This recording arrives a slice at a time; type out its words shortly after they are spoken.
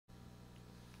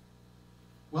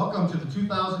Welcome to the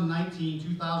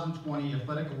 2019-2020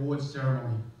 Athletic Awards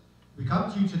Ceremony. We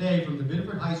come to you today from the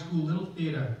Biddeford High School Little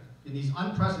Theater in these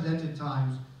unprecedented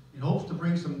times in hopes to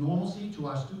bring some normalcy to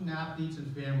our student athletes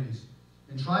and families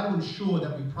and try to ensure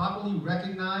that we properly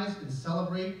recognize and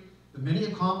celebrate the many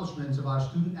accomplishments of our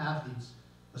student athletes,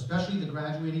 especially the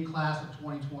graduating class of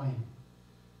 2020.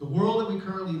 The world that we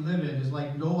currently live in is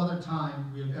like no other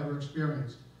time we have ever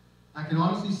experienced. I can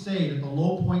honestly say that the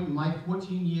low point in my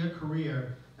 14-year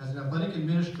career as an athletic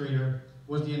administrator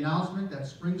was the announcement that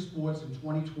spring sports in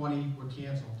 2020 were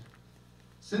canceled.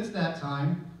 Since that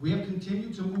time, we have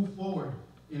continued to move forward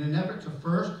in an effort to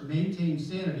first maintain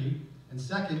sanity and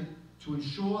second, to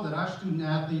ensure that our student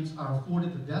athletes are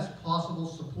afforded the best possible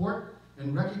support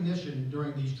and recognition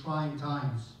during these trying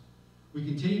times. We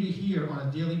continue to hear on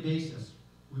a daily basis,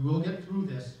 we will get through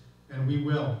this, and we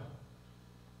will.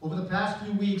 Over the past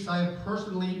few weeks, I have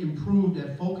personally improved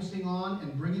at focusing on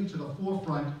and bringing to the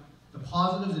forefront the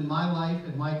positives in my life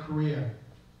and my career.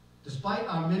 Despite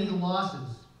our many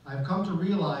losses, I have come to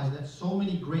realize that so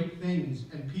many great things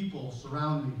and people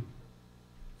surround me.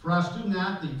 For our student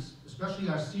athletes, especially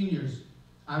our seniors,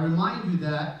 I remind you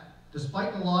that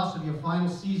despite the loss of your final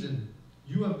season,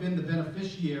 you have been the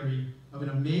beneficiary of an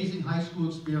amazing high school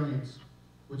experience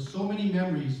with so many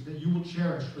memories that you will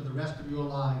cherish for the rest of your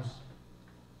lives.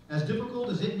 As difficult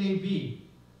as it may be,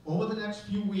 over the next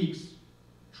few weeks,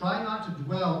 try not to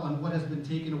dwell on what has been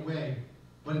taken away,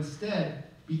 but instead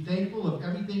be thankful of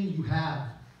everything you have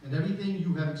and everything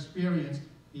you have experienced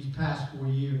these past 4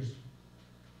 years.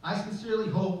 I sincerely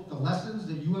hope the lessons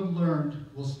that you have learned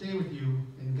will stay with you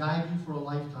and guide you for a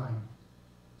lifetime.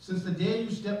 Since the day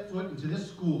you stepped foot into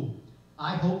this school,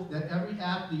 I hope that every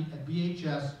athlete at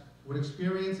BHS would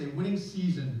experience a winning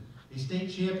season, a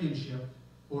state championship,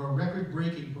 or a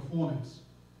record-breaking performance.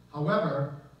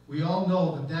 However, we all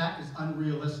know that that is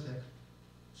unrealistic.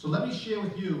 So let me share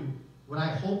with you what I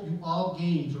hope you all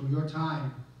gain from your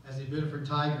time as a Biddeford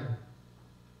Tiger.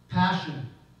 Passion.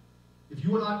 If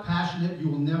you are not passionate, you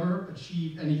will never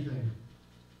achieve anything.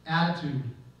 Attitude.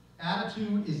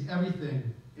 Attitude is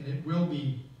everything, and it will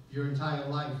be your entire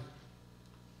life.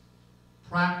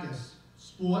 Practice.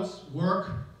 Sports, work,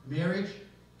 marriage,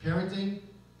 parenting,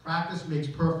 practice makes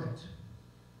perfect.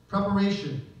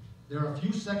 Preparation. There are a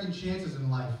few second chances in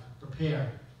life.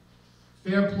 Prepare.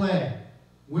 Fair play.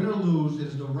 Win or lose, it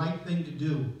is the right thing to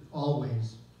do,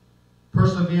 always.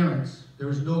 Perseverance. There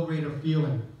is no greater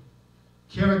feeling.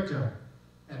 Character.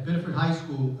 At Biddeford High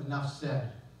School, enough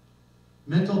said.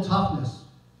 Mental toughness.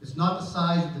 It's not the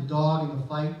size of the dog in the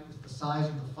fight, it's the size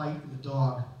of the fight in the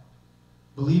dog.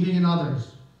 Believing in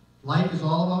others. Life is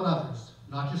all about others,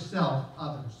 not yourself,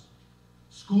 others.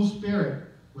 School spirit,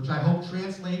 which I hope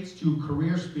translates to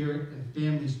career spirit and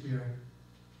family spirit.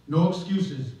 No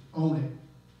excuses, own it.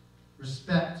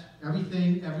 Respect,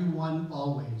 everything, everyone,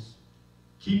 always.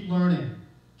 Keep learning,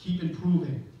 keep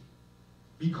improving.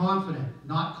 Be confident,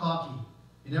 not cocky.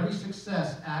 In every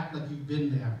success, act like you've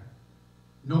been there.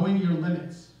 Knowing your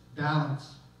limits,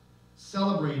 balance.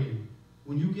 Celebrating.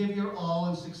 When you give your all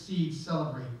and succeed,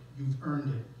 celebrate. You've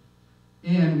earned it.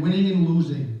 And winning and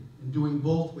losing, and doing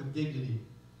both with dignity.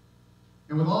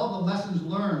 And with all the lessons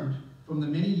learned from the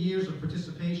many years of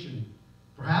participation,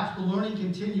 perhaps the learning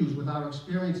continues with our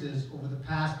experiences over the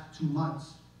past 2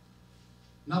 months.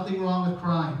 Nothing wrong with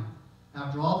crying.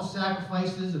 After all the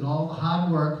sacrifices and all the hard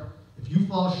work, if you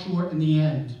fall short in the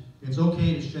end, it's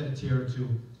okay to shed a tear or two.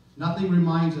 Nothing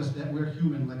reminds us that we're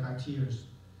human like our tears.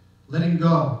 Letting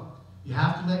go. You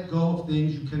have to let go of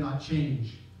things you cannot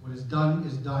change. What is done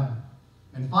is done.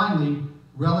 And finally,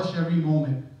 relish every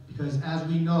moment, because as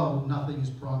we know, nothing is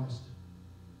promised.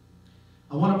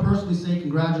 I want to personally say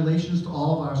congratulations to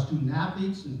all of our student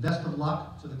athletes and best of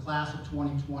luck to the class of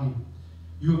 2020.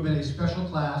 You have been a special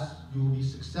class, you will be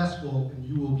successful, and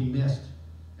you will be missed.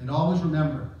 And always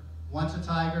remember, once a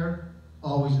Tiger,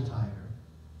 always a Tiger.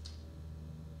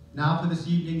 Now for this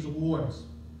evening's awards,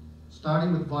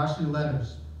 starting with varsity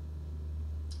letters.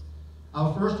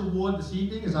 Our first award this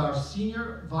evening is our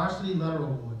Senior Varsity Letter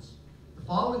Awards. The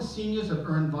following seniors have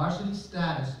earned varsity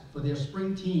status for their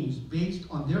spring teams based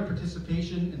on their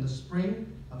participation in the spring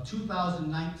of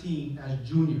 2019 as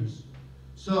juniors.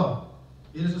 So,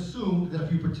 it is assumed that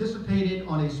if you participated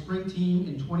on a spring team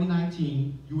in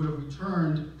 2019, you would have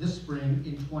returned this spring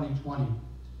in 2020.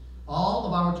 All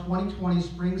of our 2020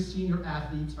 spring senior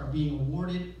athletes are being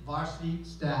awarded varsity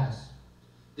status.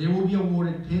 They will be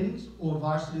awarded pins or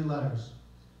varsity letters.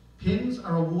 Pins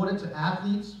are awarded to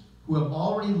athletes who have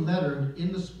already lettered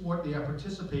in the sport they are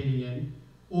participating in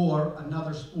or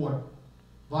another sport.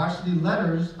 Varsity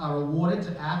letters are awarded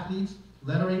to athletes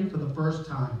lettering for the first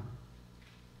time.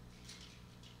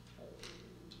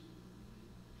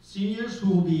 Seniors who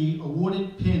will be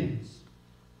awarded pins.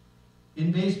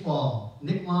 In baseball,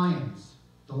 Nick Lyons,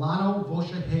 Delano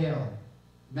Vosha Hale,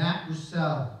 Matt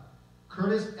Roussel,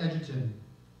 Curtis Edgerton,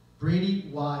 Brady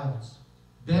Wilds,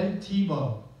 Ben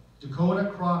Tebow,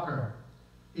 Dakota Crocker.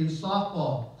 In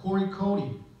softball, Corey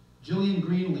Cody, Jillian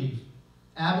Greenleaf,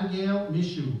 Abigail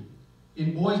Mishu.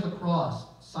 In boys lacrosse,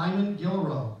 Simon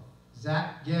Gilrow,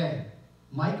 Zach Gay,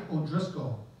 Mike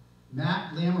O'Driscoll,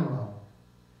 Matt Lamoureux,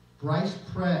 Bryce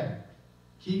Preg,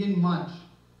 Keegan Munch,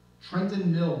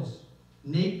 Trenton Mills,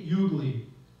 Nate Ugley,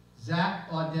 Zach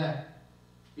Audette.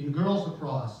 In girls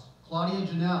lacrosse, Claudia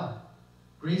Janelle,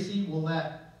 Gracie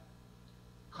Willette,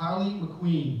 Carly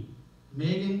McQueen,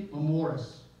 Megan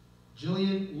Mamoris,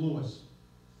 Jillian Lewis.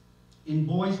 In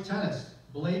boys tennis,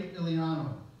 Blake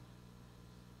Iliano.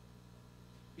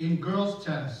 In girls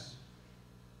tennis,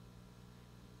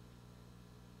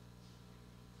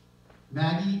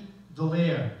 Maggie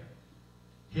Dallaire,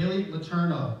 Haley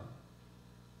Letourneau,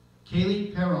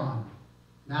 Kaylee Perron,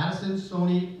 Madison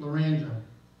Soni Laranja,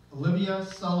 Olivia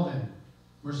Sullivan,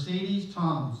 Mercedes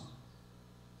Toms.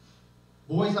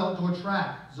 Boys outdoor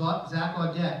track, Zach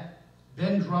Audette,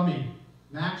 Ben Drummy,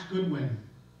 Max Goodwin,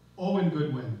 Owen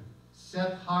Goodwin,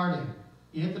 Seth Harding,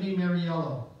 Anthony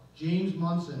Mariello, James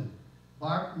Munson,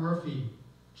 Bart Murphy,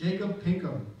 Jacob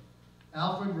Pinkham,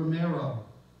 Alfred Romero,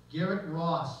 Garrett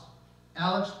Ross,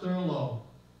 Alex Thurlow,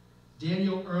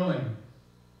 Daniel Erling.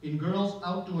 In girls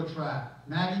outdoor track,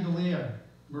 Maggie Dallaire,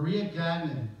 Maria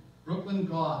Gadman, Brooklyn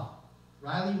Goff,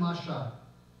 Riley Musha,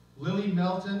 Lily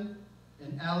Melton,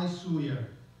 and Allie Sulier.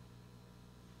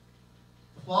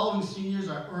 The following seniors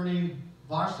are earning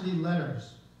varsity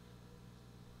letters.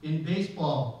 In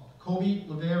baseball, Kobe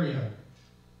Laveria.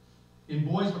 In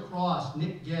boys lacrosse,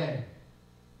 Nick Gay.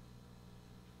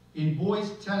 In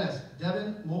boys tennis,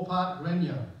 Devin Mopat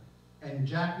Grenia and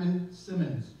Jackman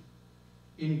Simmons.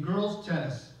 In girls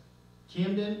tennis,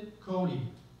 Camden Cody.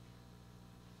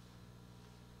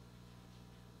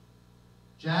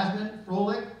 Jasmine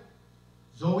Froelich,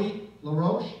 Zoe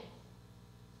LaRoche,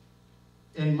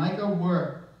 and Micah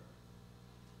Wirt.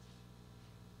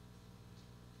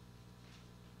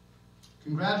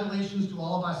 Congratulations to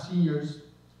all of our seniors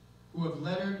who have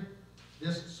lettered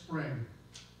this spring.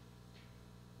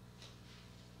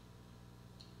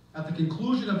 At the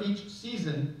conclusion of each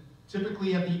season,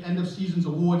 typically at the end of season's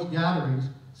awards gatherings,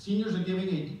 seniors are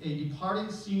giving a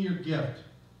departing senior gift.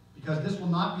 Because this will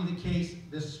not be the case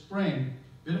this spring,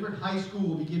 Biddeford High School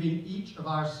will be giving each of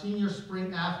our senior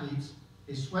spring athletes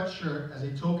a sweatshirt as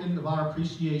a token of our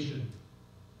appreciation.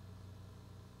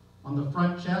 On the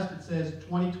front chest it says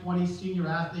 2020 Senior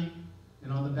Athlete,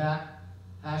 and on the back,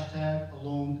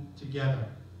 #Alone Together.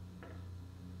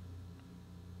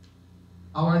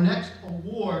 Our next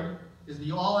award is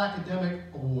the All Academic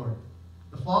Award.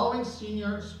 The following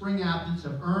senior spring athletes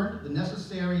have earned the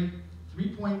necessary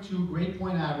 3.2 grade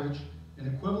point average, an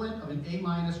equivalent of an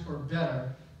A- or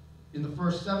better, in the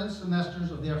first 7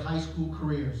 semesters of their high school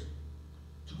careers.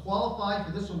 To qualify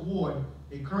for this award,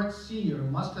 a current senior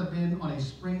must have been on a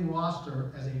spring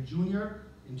roster as a junior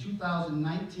in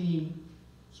 2019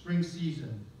 spring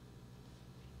season.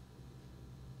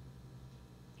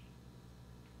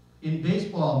 In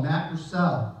baseball, Matt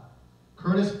Roussel,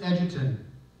 Curtis Edgerton,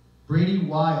 Brady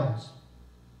Wilds,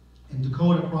 and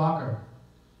Dakota Crocker.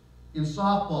 In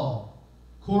softball,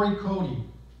 Corey Cody,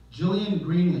 Jillian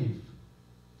Greenleaf.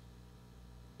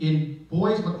 In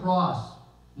boys lacrosse,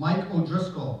 Mike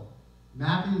O'Driscoll,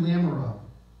 Matthew Lamoureux.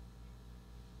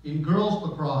 In girls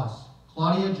lacrosse,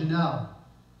 Claudia Janelle,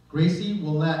 Gracie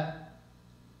Willette,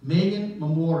 Megan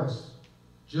Mamoris,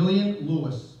 Jillian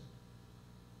Lewis.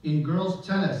 In girls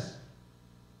tennis,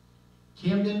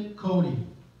 Camden Cody,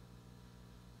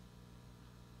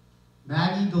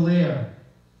 Maggie Dallaire,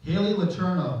 Haley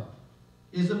Letourneau,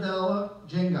 Isabella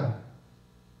Jenga,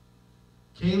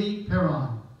 Kaylee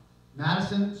Perron,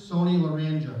 Madison Soni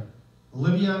Laranja,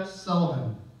 Olivia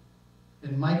Sullivan,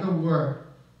 and Micah Wirt.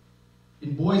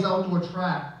 In boys outdoor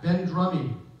track, Ben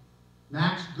Drummy,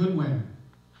 Max Goodwin,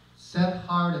 Seth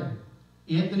Harding,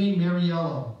 Anthony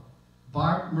Mariello,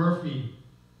 Bart Murphy,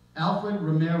 Alfred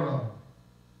Romero,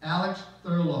 Alex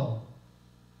Thurlow.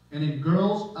 And in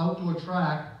girls outdoor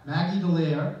track, Maggie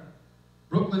Dallaire,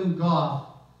 Brooklyn Goff,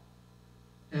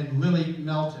 and Lily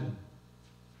Melton.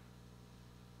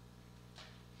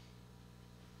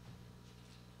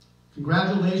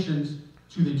 Congratulations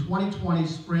to the 2020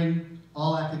 Spring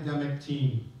All-Academic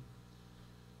Team.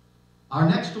 Our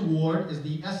next award is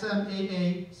the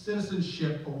SMAA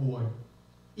Citizenship Award.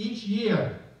 Each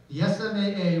year, the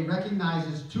SMAA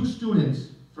recognizes 2 students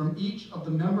from each of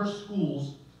the member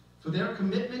schools for their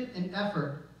commitment and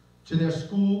effort to their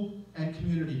school and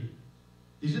community.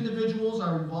 These individuals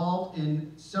are involved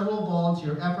in several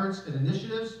volunteer efforts and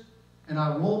initiatives and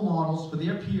are role models for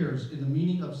their peers in the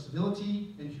meaning of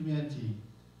civility and humanity.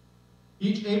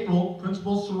 Each April,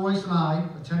 Principal Sorois and I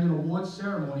attend an awards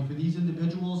ceremony for these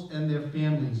individuals and their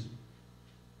families,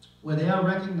 where they are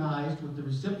recognized with the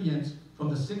recipients from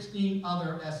the 16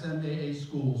 other SMAA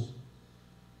schools.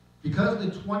 Because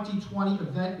the 2020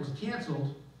 event was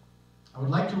canceled, I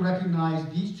would like to recognize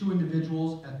these two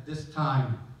individuals at this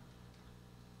time.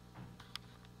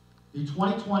 The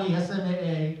 2020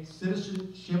 SMAA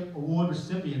Citizenship Award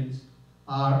recipients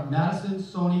are Madison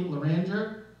Sony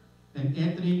Laranger and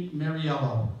Anthony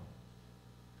Mariello.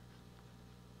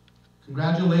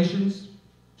 Congratulations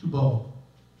to both.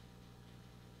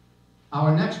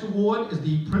 Our next award is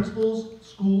the Principal's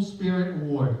School Spirit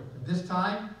Award. At this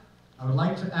time, I would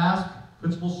like to ask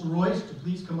Principal Sorois to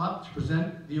please come up to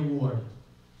present the award.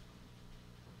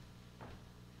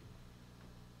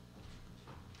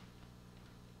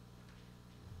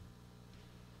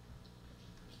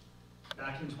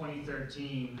 Back in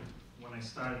 2013, when I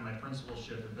started my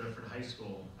principalship at Biddeford High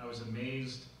School, I was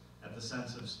amazed at the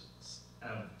sense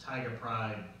of Tiger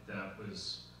pride that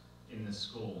was in this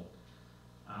school.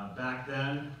 Back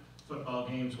then, football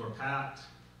games were packed,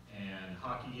 and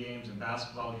hockey games and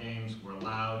basketball games were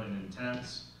loud and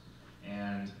intense,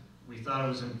 and we thought it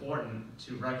was important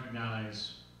to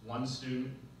recognize one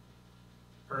student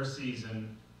per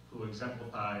season who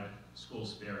exemplified school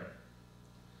spirit.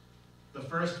 The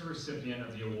first recipient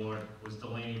of the award was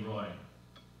Delaney Roy,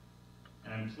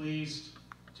 and I'm pleased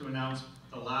to announce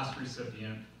the last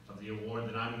recipient of the award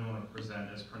that I'm going to present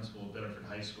as principal of Biddeford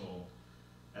High School,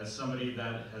 as somebody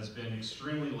that has been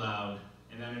extremely loud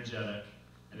and energetic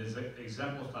and has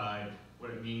exemplified what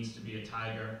it means to be a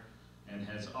Tiger and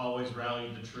has always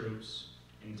rallied the troops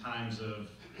in times of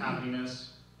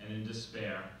happiness and in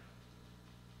despair.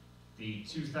 The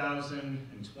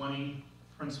 2020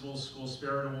 Principal's School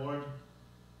Spirit Award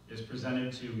is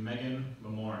presented to Megan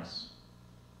Memoris.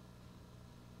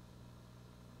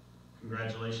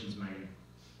 Congratulations, Megan.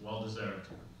 Well deserved.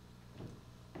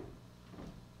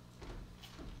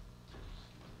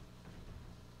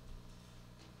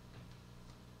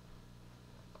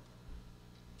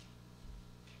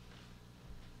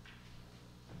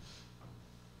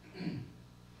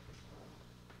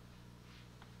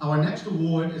 Our next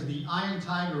award is the Iron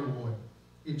Tiger Award.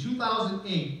 In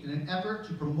 2008, in an effort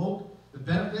to promote the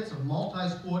benefits of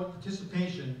multi-sport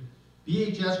participation,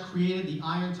 BHS created the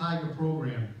Iron Tiger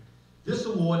program. This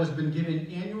award has been given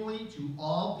annually to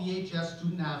all BHS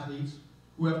student athletes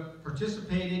who have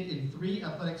participated in 3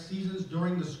 athletic seasons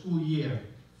during the school year,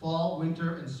 fall,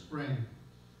 winter, and spring.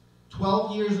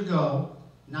 12 years ago,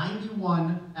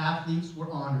 91 athletes were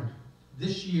honored.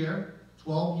 This year,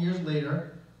 12 years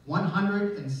later,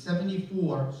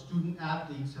 174 student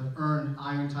athletes have earned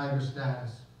Iron Tiger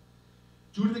status.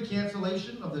 Due to the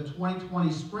cancellation of the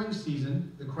 2020 spring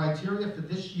season, the criteria for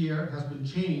this year has been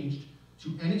changed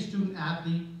to any student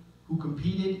athlete who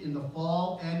competed in the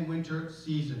fall and winter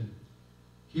season.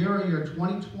 Here are your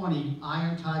 2020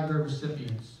 Iron Tiger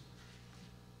recipients.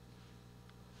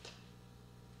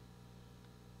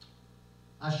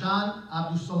 Ashan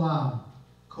Abdusalam,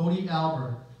 Cody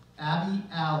Albert, Abby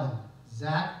Allen,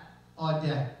 Zach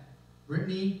Audette,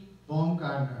 Brittany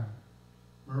Baumgartner,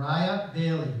 Mariah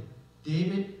Bailey,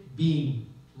 David Bean,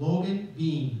 Logan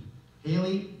Bean,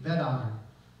 Haley Bedard,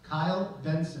 Kyle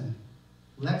Benson,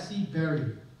 Lexi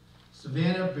Berry,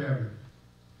 Savannah Berry,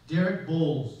 Derek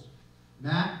Bowles,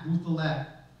 Matt Bouthelet,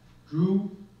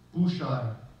 Drew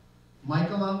Bouchard,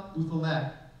 Michaela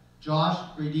Bouthelet, Josh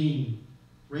Gradine,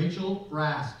 Rachel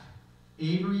Brask,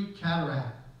 Avery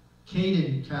Cataract,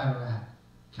 Caden Cataract,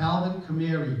 Calvin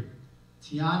Cameri,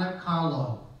 Tiana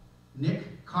Carlo,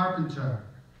 Nick Carpenter,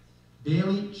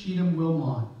 Bailey Cheatham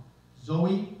Wilmont,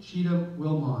 Zoe Cheatham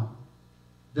Wilmont,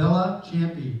 Bella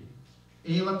Champy,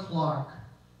 Ayla Clark,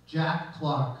 Jack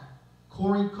Clark,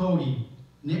 Corey Cody,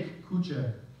 Nick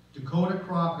Kuchar, Dakota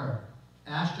Crocker,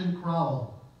 Ashton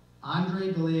Crowell,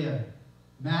 Andre Gallier,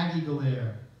 Maggie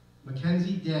Gallier,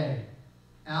 Mackenzie Day,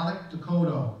 Alec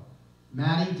Dakota,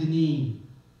 Maddie Deneen,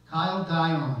 Kyle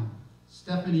Dion,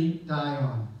 Stephanie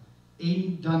Dion,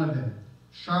 Aiden Donovan,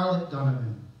 Charlotte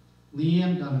Donovan,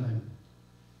 Liam Donovan,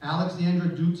 Alexandra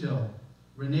Dutil,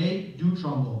 Renee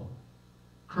Dutrumble,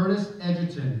 Curtis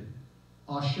Edgerton,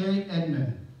 O'Shea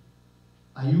Edmond,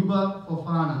 Ayuba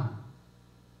Fofana,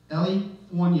 Ellie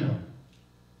Fournier,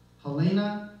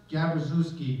 Helena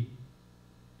Gabraszewski,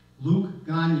 Luke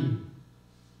Gagne,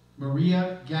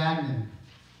 Maria Gagnon,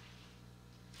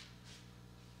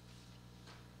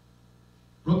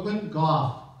 Brooklyn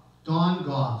Goff, Dawn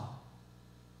Goff,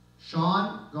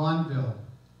 Sean Gonville,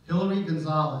 Hillary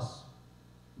Gonzalez,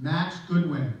 Max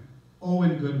Goodwin,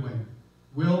 Owen Goodwin,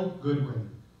 Will Goodwin,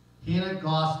 Hannah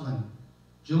Goslin,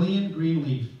 Jillian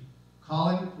Greenleaf,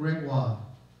 Colin Gregoire,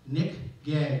 Nick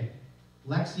Gay,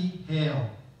 Lexi Hale,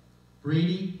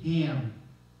 Brady Ham,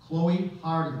 Chloe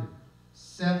Harding,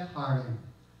 Seth Harding,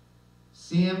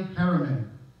 Sam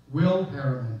Harriman, Will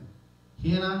Harriman,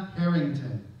 Hannah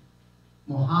Harrington,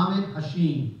 Mohammed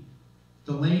Hashim,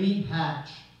 Delaney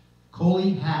Hatch,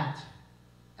 Coley Hatt,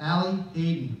 Allie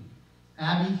Hayden,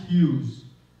 Abby Hughes,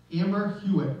 Amber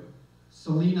Hewitt,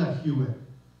 Selena Hewitt,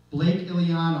 Blake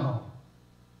Iliano,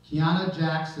 Kiana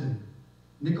Jackson,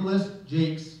 Nicholas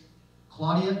Jakes,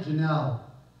 Claudia Janelle,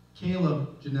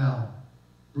 Caleb Janelle,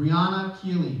 Brianna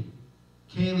Keeley,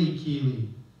 Kaylee Keeley,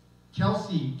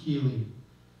 Kelsey Keeley,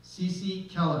 Cece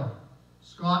Keller,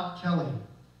 Scott Kelly,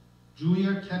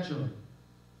 Julia Ketchum,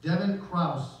 Devin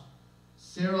Kraus,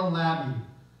 Sarah Labby,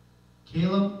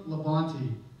 Caleb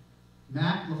Labonte,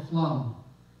 Matt LaFlum,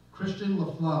 Christian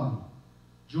LaFlum,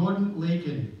 Jordan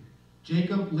Lakin,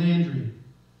 Jacob Landry,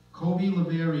 Kobe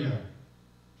Laveria,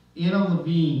 Anna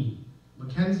Levine,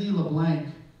 Mackenzie LeBlanc,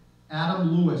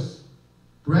 Adam Lewis,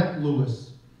 Brett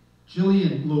Lewis,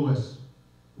 Jillian Lewis,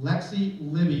 Lexi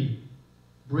Libby,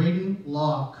 Braden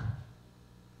Locke,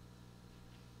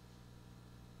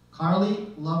 Carly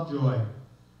Lovejoy,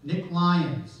 Nick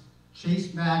Lyons,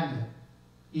 Chase Magnet,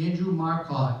 Andrew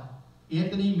Marcotte,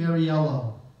 Anthony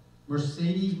Mariello,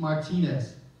 Mercedes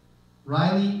Martinez,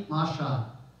 Riley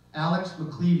Masha, Alex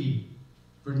McClevey,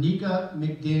 Vernica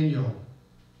McDaniel,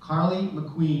 Carly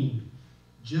McQueen,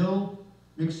 Jill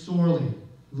McSorley,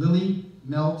 Lily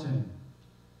Melton,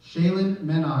 Shaylin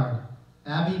Menard,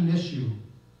 Abby Mishu,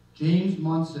 James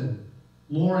Munson,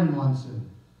 Lauren Munson,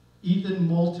 Ethan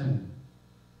Moulton,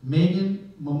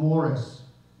 Megan Mamoris,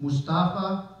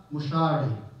 Mustafa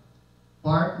Mushari,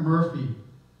 Bart Murphy,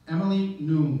 Emily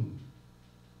Noon,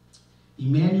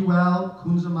 Emmanuel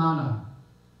Kunzamana,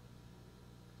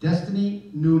 Destiny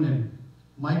Noonan,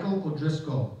 Michael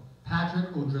O'Driscoll,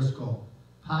 Patrick O'Driscoll,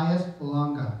 Pius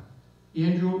Valanga,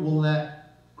 Andrew Willett,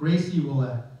 Gracie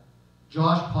Willett,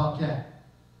 Josh Paquette,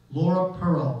 Laura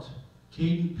Perrault,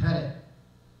 Caden Pettit,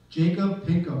 Jacob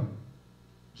Pinkham,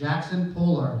 Jackson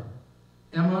Pollard,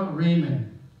 Emma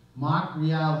Raymond, Mark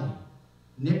Reale,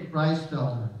 Nick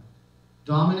Reisfelder,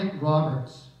 Dominic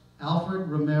Roberts, Alfred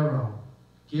Romero,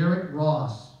 Garrett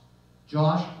Ross,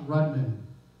 Josh Rudman,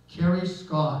 Kerry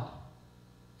Scott,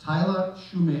 Tyler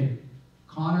Shumate,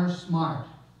 Connor Smart,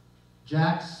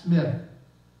 Jack Smith,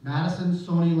 Madison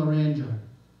Sony Laranja,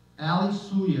 Ali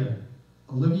Suya,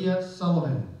 Olivia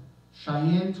Sullivan,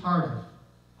 Cheyenne Tardif,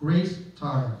 Grace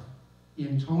Tardif,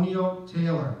 Antonio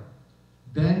Taylor,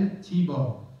 Ben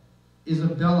Tebow,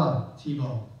 Isabella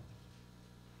Tebow.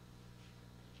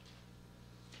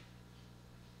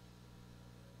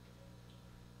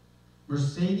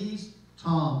 Mercedes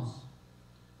Toms,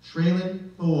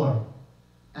 Traylon Thor,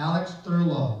 Alex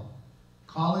Thurlow,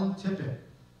 Colin Tippett,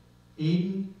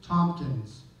 Aiden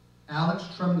Tompkins, Alex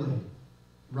Tremblay,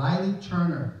 Riley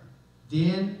Turner,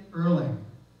 Dan Erling,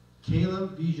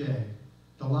 Caleb Vijay,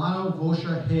 Delano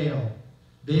Vosha Hale,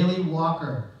 Bailey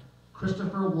Walker,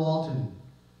 Christopher Walton,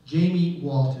 Jamie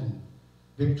Walton,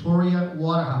 Victoria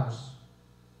Waterhouse,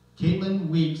 Caitlin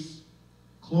Weeks,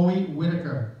 Chloe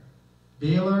Whitaker,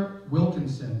 Baylor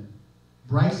Wilkinson,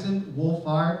 Bryson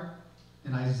Wolfart,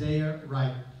 and Isaiah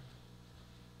Wright.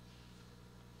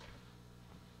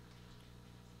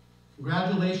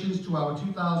 Congratulations to our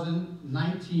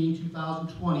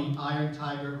 2019-2020 Iron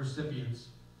Tiger recipients.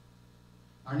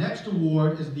 Our next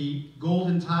award is the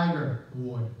Golden Tiger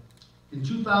Award. In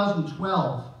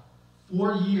 2012,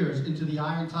 4 years into the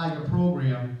Iron Tiger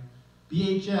program,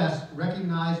 BHS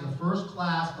recognized the first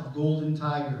class of Golden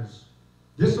Tigers.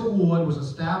 This award was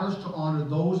established to honor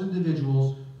those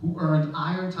individuals who earned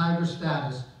Iron Tiger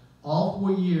status all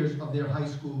 4 years of their high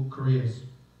school careers.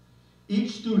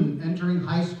 Each student entering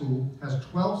high school has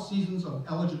 12 seasons of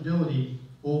eligibility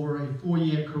over a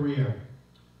 4-year career.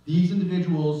 These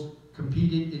individuals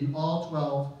competed in all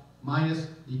 12, minus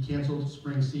the canceled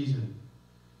spring season.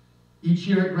 Each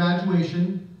year at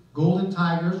graduation, Golden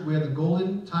Tigers wear the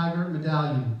Golden Tiger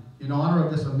Medallion in honor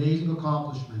of this amazing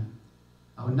accomplishment.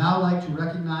 I would now like to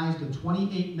recognize the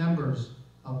 28 members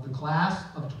of the class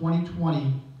of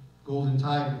 2020 Golden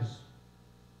Tigers.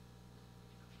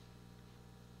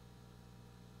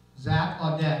 Zach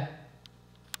Audette,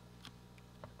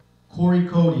 Corey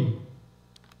Cody,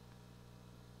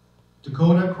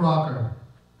 Dakota Crocker,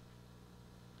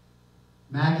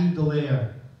 Maggie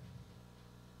Dallaire,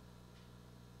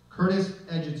 Curtis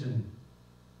Edgerton,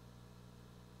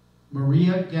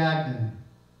 Maria Gagnon,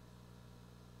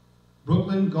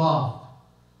 Brooklyn Goff,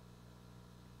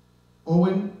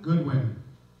 Owen Goodwin,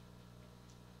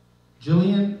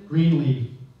 Jillian Greenleaf,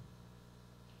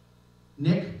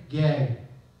 Nick Gay,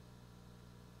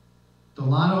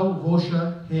 Delano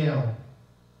Vosha Hale,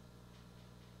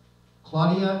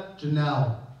 Claudia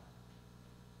Janelle,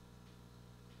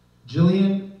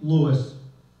 Jillian Lewis,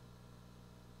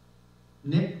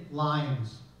 Nick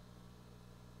Lyons,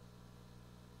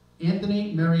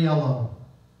 Anthony Mariello,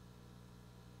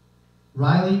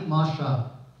 Riley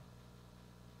Masha,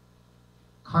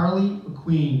 Carly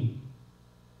McQueen,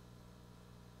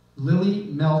 Lily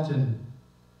Melton,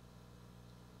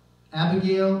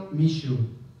 Abigail Mishu,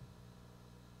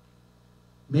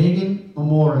 Megan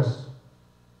Mamoris,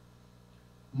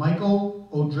 Michael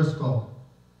O'Driscoll,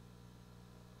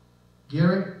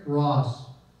 Garrett Ross,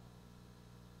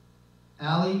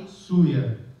 Ali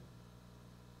Suya,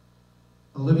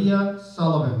 Olivia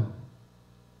Sullivan,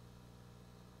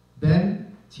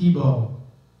 Ben Tebow,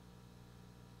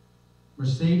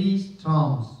 Mercedes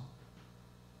Toms,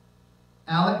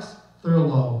 Alex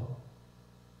Thurlow,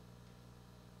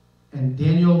 and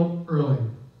Daniel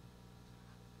Erling.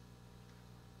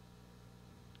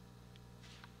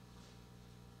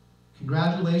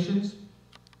 Congratulations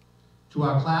to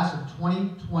our class of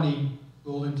 2020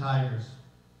 Golden Tigers.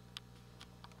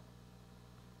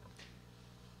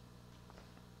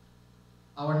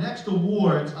 Our next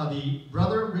awards are the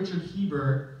Brother Richard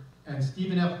Hebert and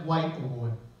Stephen F. White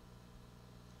Award.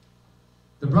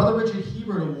 The Brother Richard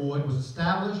Hebert Award was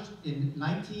established in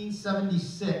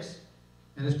 1976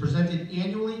 and is presented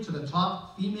annually to the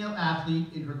top female athlete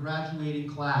in her graduating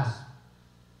class.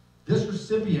 This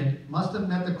recipient must have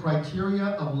met the criteria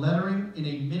of lettering in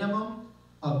a minimum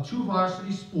of 2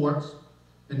 varsity sports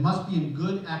and must be in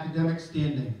good academic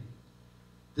standing.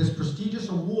 This prestigious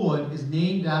award is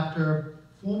named after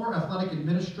former athletic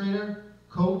administrator,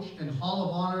 coach, and Hall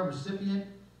of Honor recipient,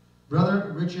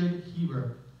 Brother Richard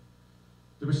Hebert.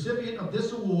 The recipient of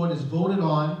this award is voted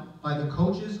on by the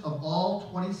coaches of all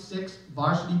 26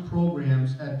 varsity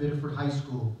programs at Biddeford High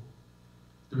School.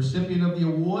 The recipient of the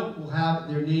award will have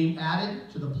their name added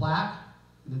to the plaque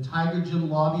in the Tiger Gym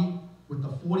lobby with the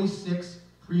 46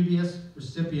 previous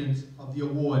recipients of the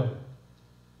award.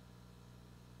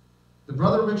 The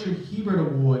Brother Richard Hebert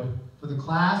Award for the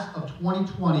class of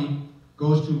 2020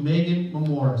 goes to Megan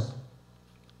Mamoris.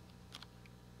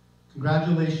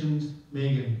 Congratulations,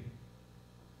 Megan.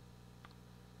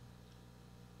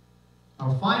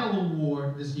 Our final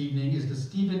award this evening is the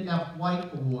Stephen F.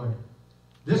 White Award.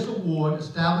 This award,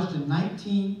 established in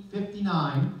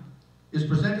 1959, is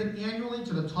presented annually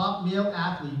to the top male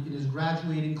athlete in his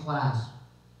graduating class.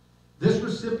 This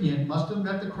recipient must have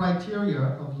met the criteria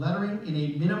of lettering in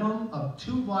a minimum of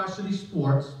 2 varsity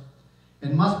sports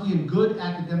and must be in good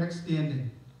academic standing.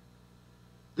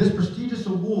 This prestigious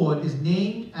award is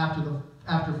named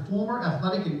after former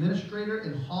athletic administrator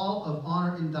and Hall of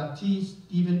Honor inductee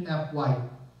Stephen F. White.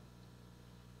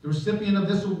 The recipient of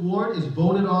this award is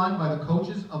voted on by the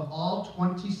coaches of all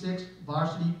 26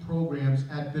 varsity programs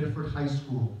at Biddeford High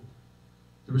School.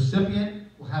 The recipient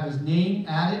will have his name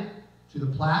added to the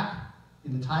plaque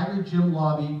in the Tiger Gym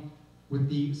lobby with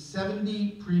the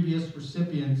 70 previous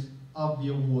recipients of the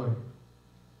award.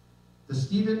 The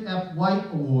Stephen F. White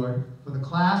Award for the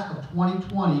class of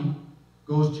 2020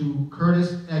 goes to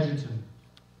Curtis Edgerton.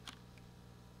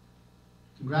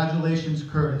 Congratulations,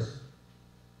 Curtis.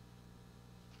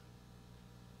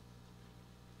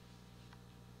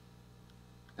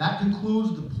 That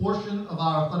concludes the portion of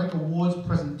our athletic awards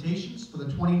presentations for the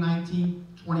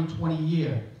 2019-2020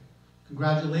 year.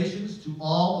 Congratulations to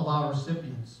all of our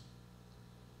recipients.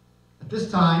 At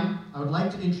this time, I would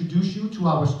like to introduce you to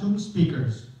our student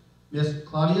speakers, Ms.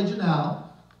 Claudia Janelle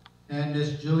and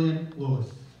Ms. Jillian Lewis.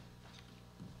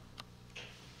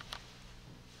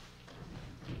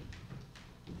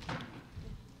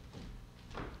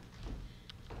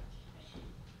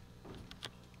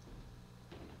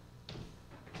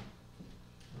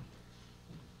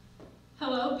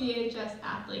 Hello, BHS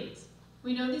athletes.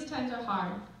 We know these times are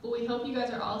hard, but we hope you guys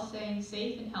are all staying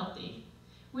safe and healthy.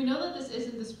 We know that this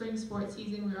isn't the spring sports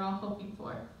season we were all hoping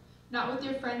for. Not with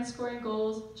your friends scoring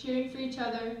goals, cheering for each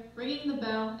other, ringing the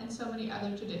bell, and so many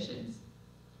other traditions.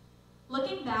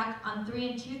 Looking back on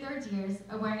 3 2/3 years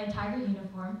of wearing a Tiger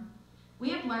uniform, we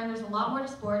have learned there's a lot more to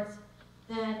sports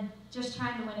than just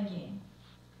trying to win a game.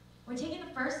 When taking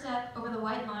the first step over the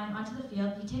white line onto the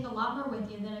field, you take a lot more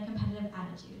with you than a competitive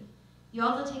attitude. You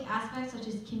also take aspects such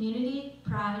as community,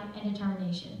 pride, and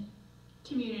determination.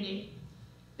 Community.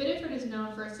 Biddeford is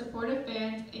known for its supportive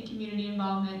fans and community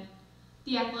involvement.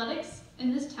 The athletics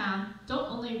in this town don't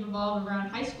only revolve around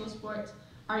high school sports.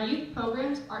 our youth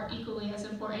programs are equally as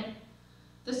important.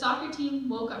 The soccer team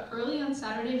woke up early on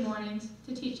Saturday mornings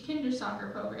to teach kinder soccer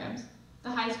programs.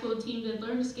 The high school team did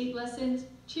learn to skate lessons,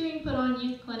 cheering put on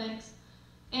youth clinics,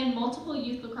 and multiple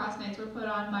youth lacrosse nights were put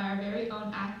on by our very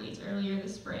own athletes earlier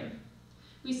this spring.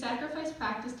 We sacrifice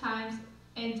practice times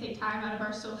and take time out of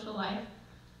our social life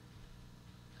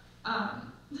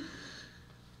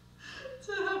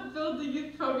to help build the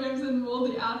youth programs and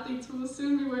mold the athletes who will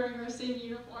soon be wearing our same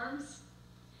uniforms.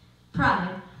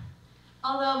 Pride.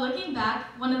 Although looking back,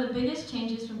 one of the biggest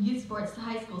changes from youth sports to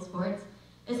high school sports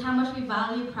is how much we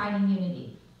value pride and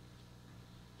unity.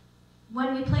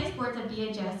 When we play sports at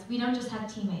BHS, we don't just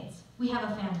have teammates, we have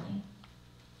a family.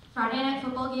 Friday night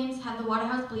football games have the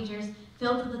Waterhouse bleachers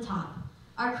filled to the top.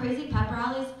 Our crazy pep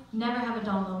rallies never have a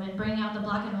dull moment, bringing out the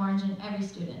black and orange in every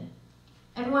student.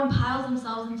 Everyone piles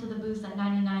themselves into the booths at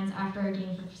 99s after a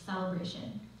game for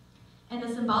celebration. And the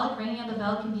symbolic ringing of the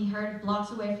bell can be heard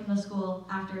blocks away from the school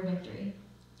after a victory.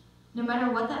 No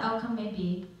matter what the outcome may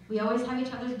be, we always have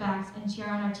each other's backs and cheer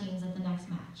on our teams at the next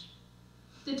match.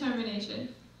 Determination.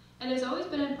 It has always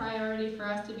been a priority for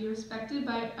us to be respected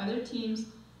by other teams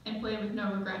and play with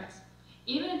no regrets.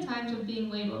 Even in times of being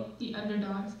labeled the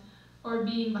underdogs or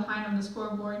being behind on the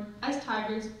scoreboard, as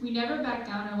Tigers, we never back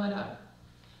down or let up.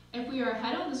 If we are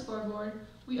ahead on the scoreboard,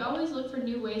 we always look for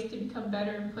new ways to become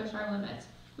better and push our limits.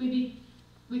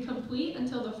 We complete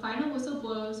until the final whistle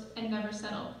blows and never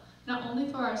settle, not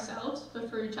only for ourselves, but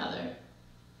for each other.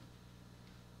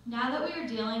 Now that we are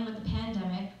dealing with the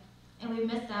pandemic and we've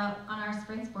missed out on our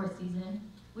spring sports season,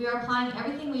 we are applying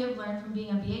everything we have learned from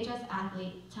being a BHS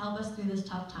athlete to help us through this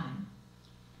tough time.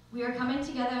 We are coming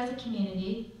together as a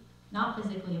community, not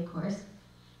physically of course,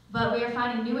 but we are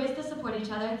finding new ways to support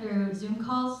each other through Zoom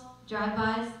calls,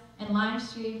 drive-bys, and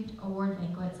live-streamed award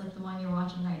banquets like the one you're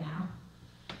watching right now.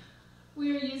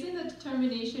 We are using the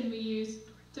determination we use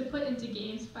to put into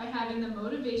games by having the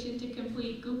motivation to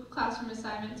complete Google Classroom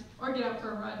assignments or get out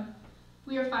for a run.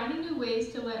 We are finding new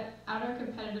ways to let out our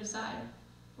competitive side.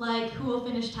 Like who will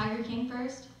finish Tiger King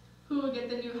first? Who will get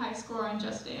the new high score on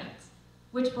Just Dance?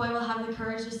 Which boy will have the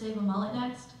courage to save a mullet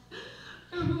next?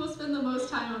 And who will spend the most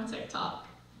time on TikTok?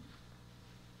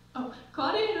 Oh,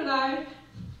 Claudia and I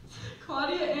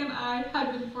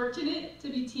have been fortunate to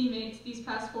be teammates these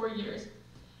past 4 years.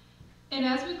 And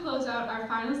as we close out our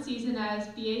final season as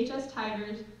BHS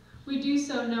Tigers, we do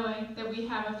so knowing that we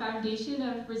have a foundation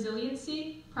of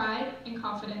resiliency, pride, and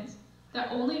confidence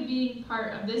that only being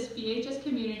part of this BHS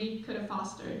community could have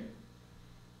fostered.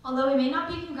 Although we may not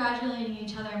be congratulating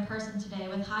each other in person today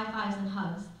with high fives and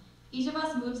hugs, each of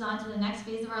us moves on to the next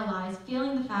phase of our lives,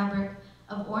 feeling the fabric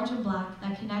of orange and black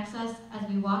that connects us as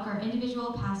we walk our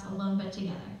individual paths alone but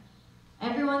together.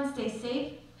 Everyone stay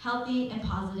safe, healthy, and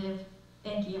positive.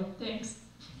 Thank you. Thanks.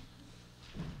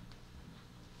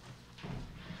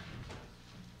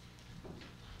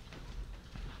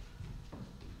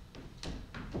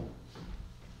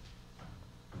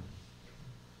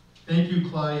 Thank you,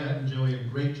 Claudia and Joey.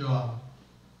 Great job.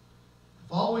 The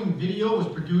following video was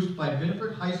produced by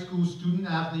Biddeford High School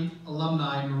student-athlete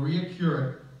alumni Maria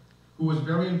Curate, who was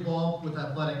very involved with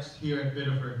athletics here at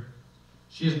Biddeford.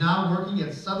 She is now working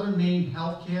at Southern Maine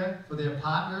Healthcare for their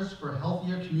Partners for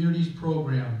Healthier Communities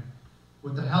program.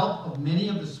 With the help of many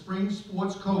of the spring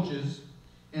sports coaches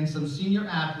and some senior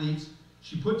athletes,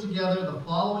 she put together the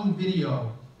following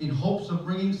video in hopes of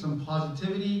bringing some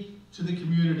positivity to the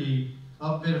community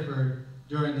of Biddeford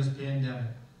during this pandemic.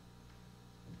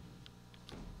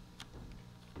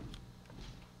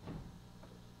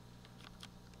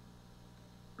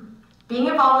 Being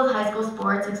involved with high school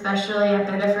sports, especially at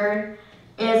Biddeford,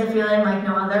 is a feeling like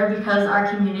no other because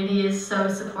our community is so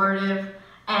supportive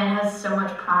and has so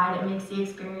much pride. It makes the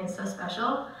experience so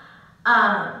special.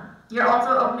 You're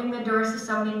also opening the doors to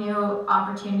so many new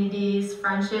opportunities,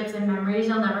 friendships, and memories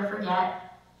you'll never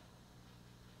forget.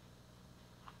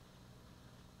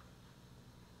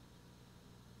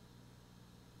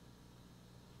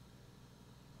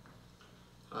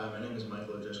 Hi, my name is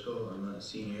Michael O'Driscoll. I'm a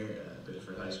senior at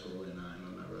Biddeford High School and I'm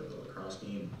a member of the lacrosse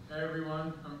team. Hey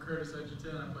everyone, I'm Curtis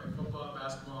Edgerton. I play football,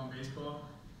 basketball, and baseball.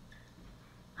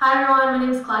 Hi everyone, my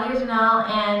name is Claudia Janelle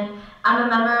and I'm a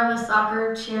member of the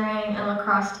soccer, cheering, and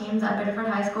lacrosse teams at Biddeford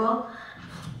High School.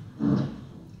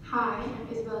 Hi, I'm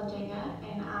Isabella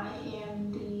Jenga and I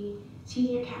am the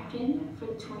senior captain for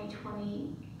the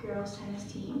 2020 girls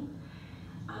tennis team.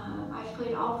 I've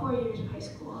played all 4 years of high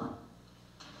school.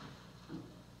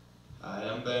 Hi,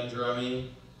 I'm Ben Drummy.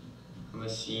 I'm a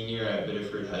senior at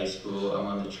Biddeford High School. I'm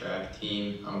on the track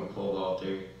team. I'm a pole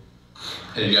vaulter.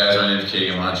 Hey guys, my name is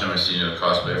Keegan Munch. I'm a senior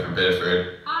lacrosse player from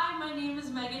Biddeford. Hi, my name is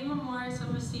Megan Memorius.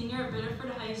 I'm a senior at Biddeford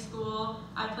Biddeford High School.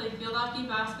 I play field hockey,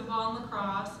 basketball, and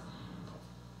lacrosse.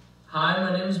 Hi,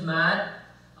 my name is Matt.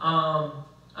 I'm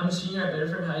a senior at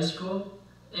Biddeford High School,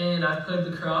 and I've played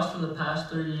lacrosse for the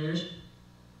past 3 years.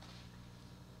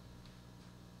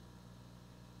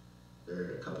 There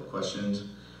are a couple questions.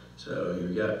 So here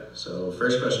we go. So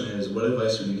first question is, what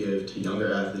advice would you give to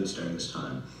younger athletes during this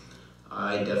time?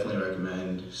 I definitely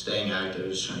recommend staying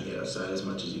active, just trying to get outside as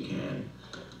much as you can.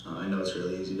 I know it's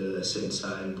really easy to sit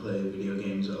inside and play video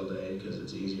games all day because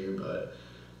it's easier, but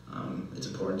it's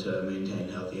important to maintain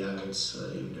healthy habits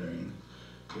even during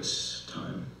this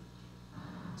time.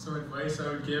 Some advice I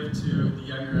would give to the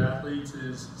younger athletes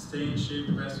is stay in shape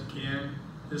the best you can.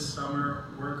 This summer,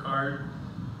 work hard.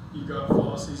 You've got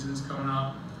fall seasons coming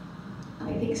up.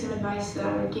 I think some advice that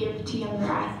I would give to younger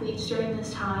athletes during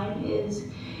this time is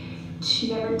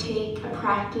to never take a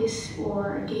practice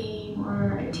or a game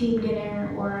or a team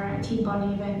dinner or a team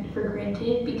bonding event for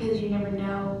granted, because you never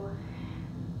know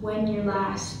when your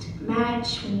last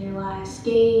match, when your last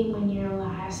game, when your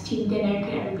last team dinner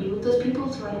could ever be with those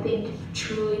people. So I think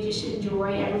truly just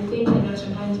enjoy everything. I know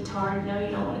sometimes it's hard, no,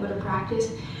 you don't want to go to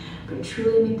practice, but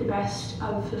truly make the best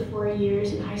of the 4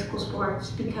 years in high school sports,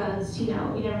 because you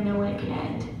never know when it can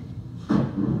end.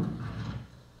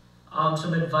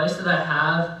 Some advice that I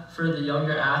have for the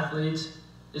younger athletes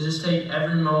is just take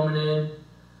every moment in,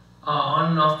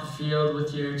 on and off the field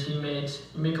with your teammates.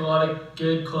 You make a lot of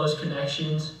good, close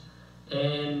connections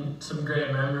and some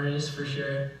great memories for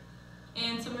sure.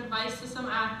 And some advice to some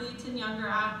athletes and younger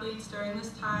athletes during this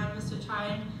time is to try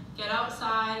and get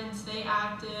outside and stay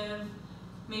active.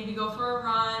 Maybe go for a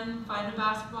run, find a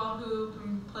basketball hoop,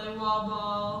 and play wall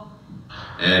ball.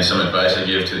 And some advice I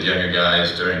give to the younger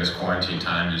guys during this quarantine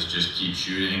time is just keep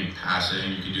shooting,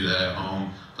 passing. You can do that at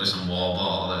home, play some wall ball,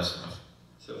 all that stuff.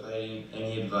 So if I had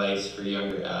any advice for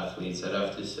younger athletes, I'd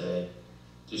have to say,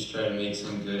 just try to make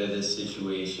some good of this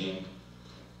situation.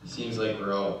 It seems like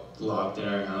we're all locked in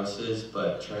our houses,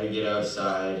 but try to get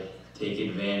outside, take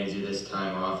advantage of this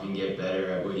time off, and get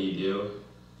better at what you do.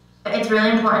 It's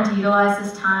really important to utilize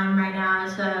this time right now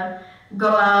to go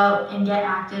out and get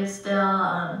active still,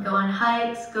 go on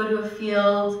hikes, go to a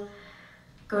field,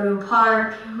 go to a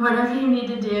park, whatever you need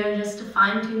to do just to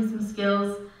fine-tune some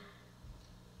skills.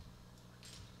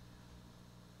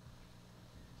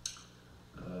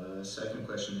 Second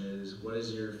question is, what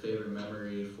is your favorite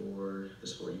memory for the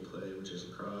sport you play, which is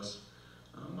lacrosse?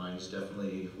 Mine is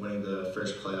definitely winning the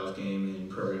first playoff game in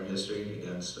program history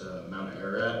against Mount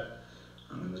Ararat.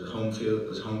 It was a home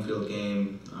field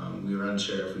game. We were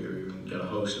unsure if we were even going to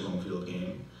host a home field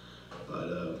game,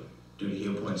 but due to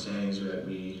heel point standings,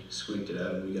 we squeaked it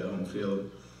out and we got home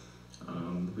field.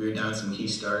 We were down some key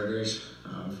starters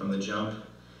from the jump,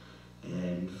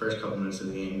 and the first couple minutes of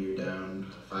the game we were down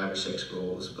 5 or 6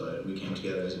 goals, but we came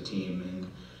together as a team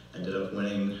and ended up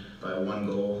winning by 1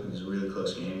 goal. It was a really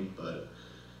close game, but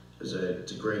it's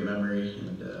a great memory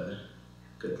and a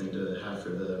good thing to have for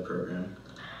the program.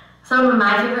 Some of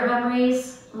my favorite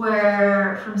memories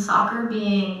were from soccer,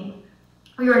 we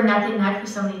were neck and neck for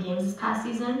so many games this past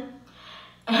season.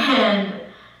 And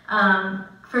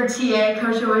for TA,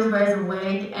 Coach always wears a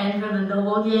wig, and for the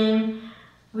Noble game,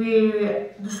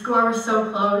 the score was so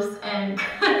close and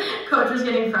Coach was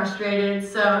getting frustrated,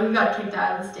 so he got kicked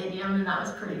out of the stadium, and that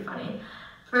was pretty funny.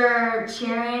 For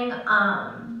cheering,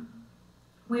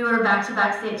 we were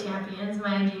back-to-back state champions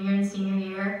my junior and senior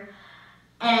year,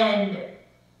 and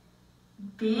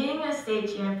being a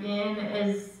state champion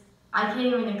I can't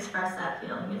even express that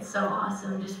feeling. It's so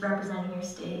awesome just representing your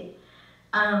state.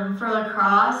 For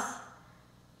lacrosse,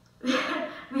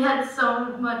 we had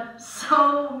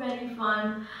so many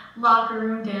fun locker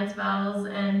room dance battles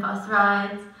and bus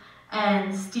rides,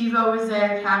 and Steve-O was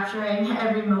there capturing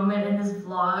every moment in his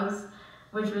vlogs,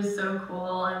 which was so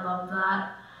cool. I loved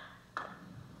that.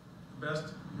 The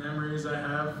best memories I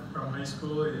have from high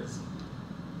school is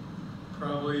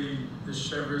probably the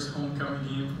Chevrers homecoming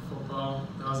game for football.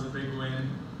 That was a big win.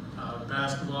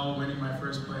 Basketball, winning my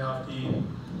first playoff game,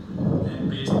 and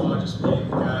baseball, just meeting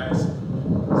the guys.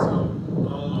 So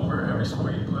all over every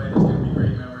sport you play, there's going to be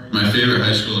great memories. My favorite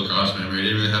high school lacrosse memory, I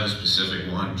didn't really have a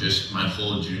specific one, just my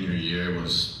whole junior year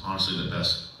was honestly the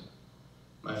best.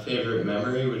 My favorite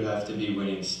memory would have to be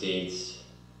winning states.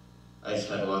 I just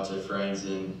had lots of friends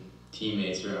and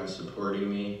teammates around supporting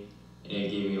me, and it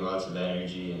gave me lots of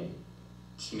energy and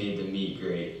just made the meet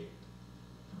great.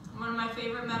 One of my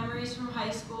favorite memories from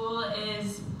high school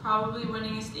is probably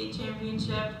winning a state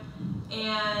championship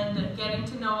and getting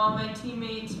to know all my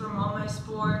teammates from all my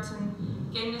sports and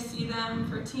getting to see them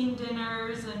for team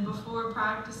dinners and before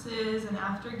practices and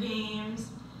after games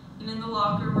and in the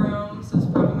locker room. So it's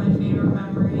probably my favorite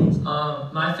memories.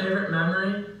 My favorite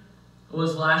memory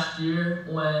was last year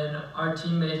when our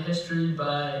team made history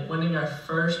by winning our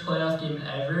first playoff game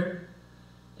ever,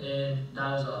 and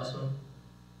that was awesome.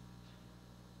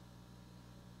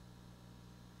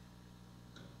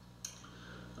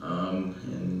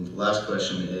 And last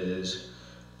question is,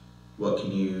 what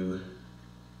can you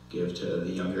give to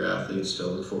the younger athletes to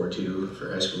look forward to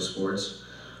for high school sports?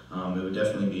 It would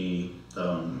definitely be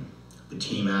the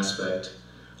team aspect.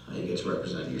 You get to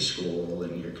represent your school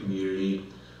and your community.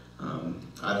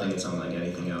 I think it's unlike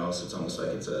anything else. It's almost like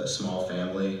it's a small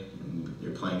family, and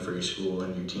you're playing for your school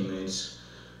and your teammates.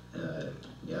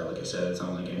 Yeah, like I said, it's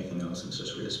unlike anything else. It's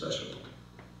just really special.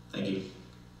 Thank you.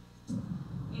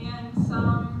 And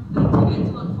some things you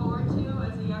get to look forward to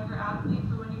as a younger athlete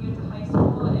for when you get to high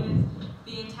school is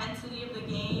the intensity of the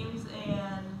games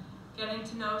and getting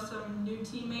to know some new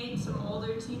teammates, some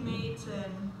older teammates,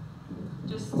 and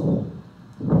just,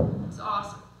 it's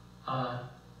awesome.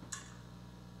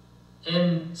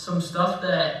 And some stuff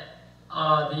that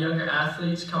the younger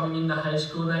athletes coming into high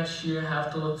school next year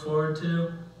have to look forward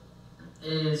to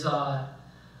is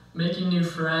making new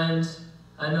friends.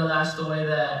 I know that's the way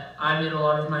that I made a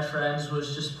lot of my friends,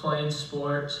 was just playing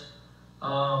sports.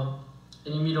 And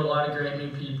you meet a lot of great new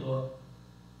people.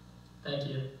 Thank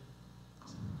you.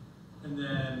 And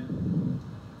then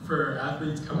for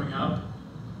athletes coming up,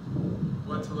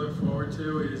 what to look forward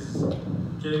to is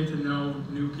getting to know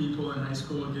new people in high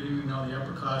school, getting to know the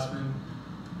upperclassmen,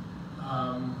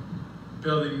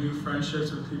 building new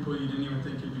friendships with people you didn't even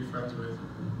think you'd be friends with.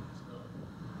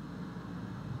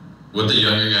 What the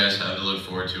younger guys have to look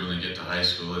forward to when they get to high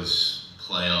school is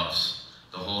playoffs.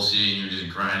 The whole season you're just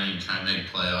grinding, trying to make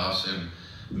playoffs, and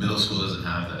middle school doesn't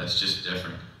have that. It's just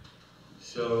different.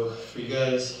 So for you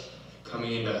guys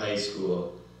coming into high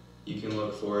school, you can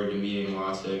look forward to meeting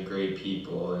lots of great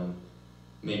people and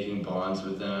making bonds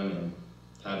with them and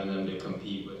having them to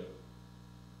compete with.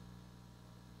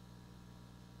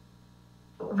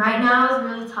 Right now is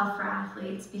really tough for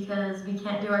athletes because we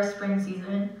can't do our spring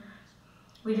season.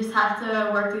 We just have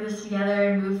to work through this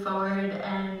together and move forward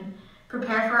and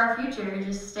prepare for our future.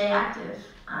 Just stay active.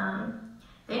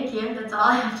 Thank you. That's all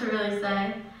I have to really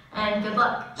say. And good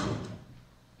luck.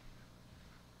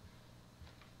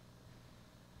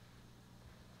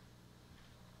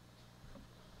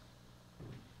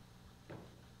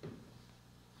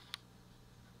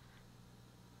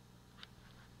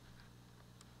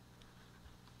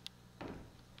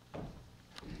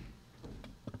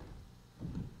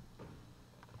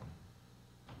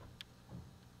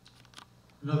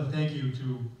 Another thank you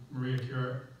to Maria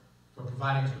Cure for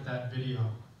providing us with that video.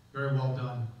 Very well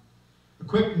done. A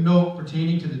quick note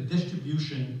pertaining to the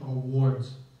distribution of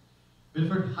awards.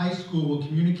 Biddeford High School will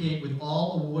communicate with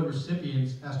all award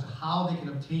recipients as to how they can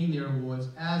obtain their awards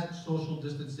as social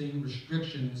distancing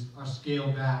restrictions are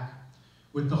scaled back,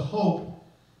 with the hope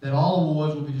that all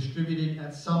awards will be distributed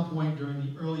at some point during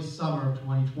the early summer of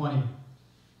 2020.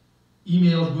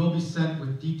 Emails will be sent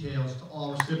with details to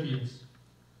all recipients.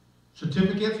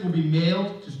 Certificates will be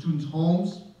mailed to students'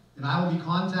 homes, and I will be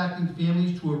contacting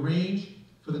families to arrange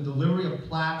for the delivery of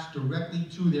plaques directly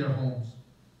to their homes.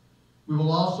 We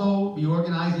will also be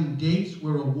organizing dates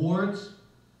where awards,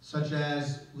 such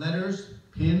as letters,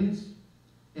 pins,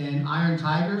 and Iron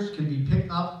Tigers, can be picked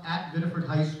up at Biddeford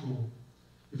High School.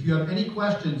 If you have any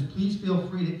questions, please feel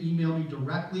free to email me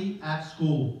directly at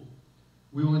school.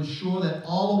 We will ensure that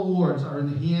all awards are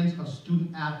in the hands of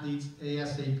student athletes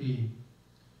ASAP.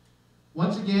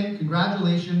 Once again,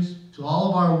 congratulations to all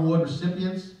of our award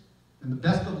recipients, and the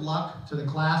best of luck to the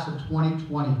class of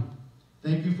 2020.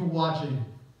 Thank you for watching.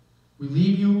 We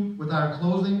leave you with our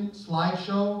closing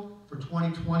slideshow for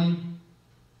 2020,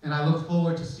 and I look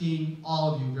forward to seeing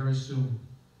all of you very soon.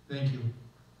 Thank you.